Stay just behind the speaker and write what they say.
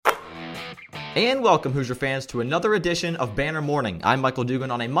And welcome, Hoosier fans, to another edition of Banner Morning. I'm Michael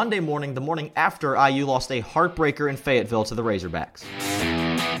Dugan on a Monday morning, the morning after IU lost a heartbreaker in Fayetteville to the Razorbacks.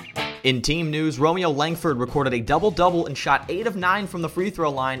 In team news, Romeo Langford recorded a double-double and shot 8 of 9 from the free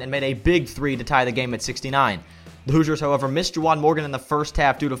throw line and made a big three to tie the game at 69. The Hoosiers, however, missed Juwan Morgan in the first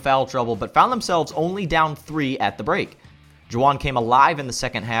half due to foul trouble, but found themselves only down 3 at the break. Juwan came alive in the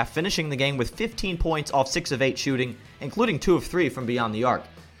second half, finishing the game with 15 points off 6 of 8 shooting, including 2 of 3 from beyond the arc.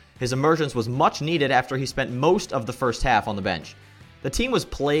 His emergence was much needed after he spent most of the first half on the bench. The team was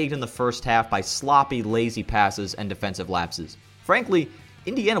plagued in the first half by sloppy, lazy passes and defensive lapses. Frankly,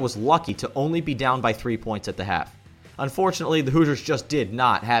 Indiana was lucky to only be down by 3 points at the half. Unfortunately, the Hoosiers just did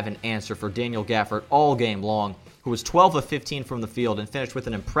not have an answer for Daniel Gafford all game long, who was 12 of 15 from the field and finished with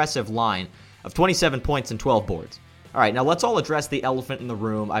an impressive line of 27 points and 12 boards. All right, now let's all address the elephant in the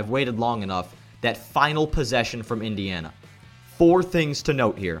room. I've waited long enough. That final possession from Indiana. 4 things to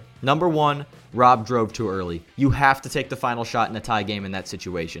note here. Number 1, Rob drove too early. You have to take the final shot in a tie game in that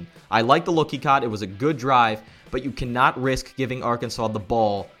situation. I like the look he caught. It was a good drive, but you cannot risk giving Arkansas the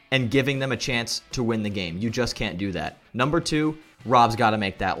ball and giving them a chance to win the game. You just can't do that. Number 2, Rob's got to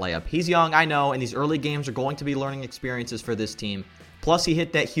make that layup. He's young, I know, and these early games are going to be learning experiences for this team. Plus, he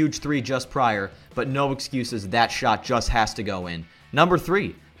hit that huge 3 just prior, but no excuses. That shot just has to go in. Number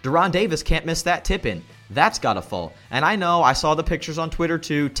 3, Deron Davis can't miss that tip-in. That's got to fall. And I know, I saw the pictures on Twitter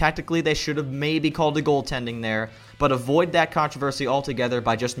too. Technically, they should have maybe called a goaltending there, but avoid that controversy altogether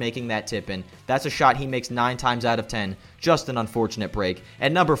by just making that tip-in. That's a shot he makes 9 times out of 10. Just an unfortunate break.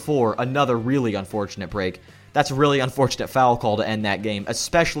 And number 4, another really unfortunate break. That's a really unfortunate foul call to end that game,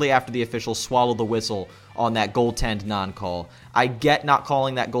 especially after the officials swallowed the whistle on that goaltend non-call. I get not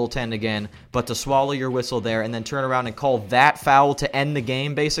calling that goaltend again, but to swallow your whistle there and then turn around and call that foul to end the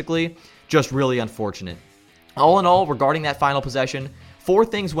game, basically, just really unfortunate. All in all, regarding that final possession, 4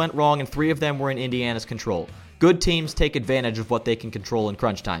 things went wrong and 3 of them were in Indiana's control. Good teams take advantage of what they can control in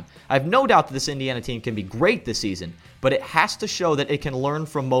crunch time. I have no doubt that this Indiana team can be great this season, but it has to show that it can learn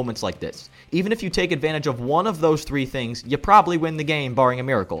from moments like this. Even if you take advantage of one of those 3 things, you probably win the game, barring a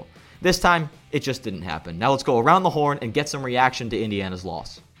miracle. This time, it just didn't happen. Now let's go around the horn and get some reaction to Indiana's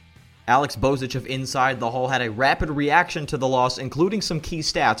loss. Alex Bozich of Inside the Hall had a rapid reaction to the loss, including some key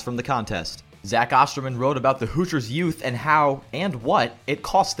stats from the contest. Zach Osterman wrote about the Hoosiers' youth and how, and what, it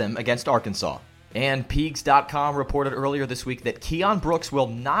cost them against Arkansas. And Peegs.com reported earlier this week that Keon Brooks will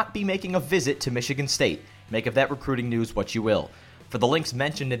not be making a visit to Michigan State. Make of that recruiting news what you will. For the links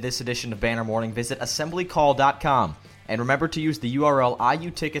mentioned in this edition of Banner Morning, visit assemblycall.com. And remember to use the URL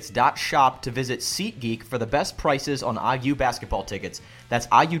iutickets.shop to visit SeatGeek for the best prices on IU basketball tickets. That's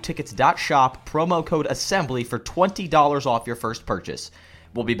iutickets.shop, promo code ASSEMBLY for $20 off your first purchase.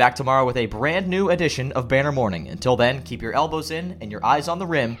 We'll be back tomorrow with a brand new edition of Banner Morning. Until then, keep your elbows in and your eyes on the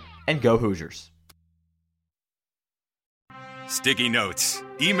rim, and go Hoosiers. Sticky notes,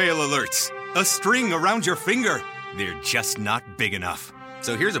 email alerts, a string around your finger. They're just not big enough.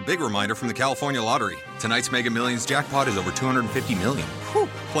 So here's a big reminder from the California Lottery. Tonight's Mega Millions jackpot is over $250 million. Whew.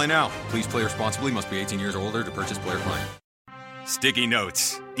 Play now. Please play responsibly. Must be 18 years or older to purchase player client. Sticky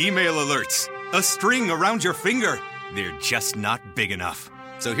notes, email alerts, a string around your finger. They're just not big enough.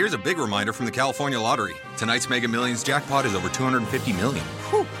 So here's a big reminder from the California Lottery. Tonight's Mega Millions jackpot is over $250 million.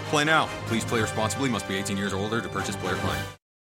 Whew. Play now. Please play responsibly. Must be 18 years or older to purchase player client.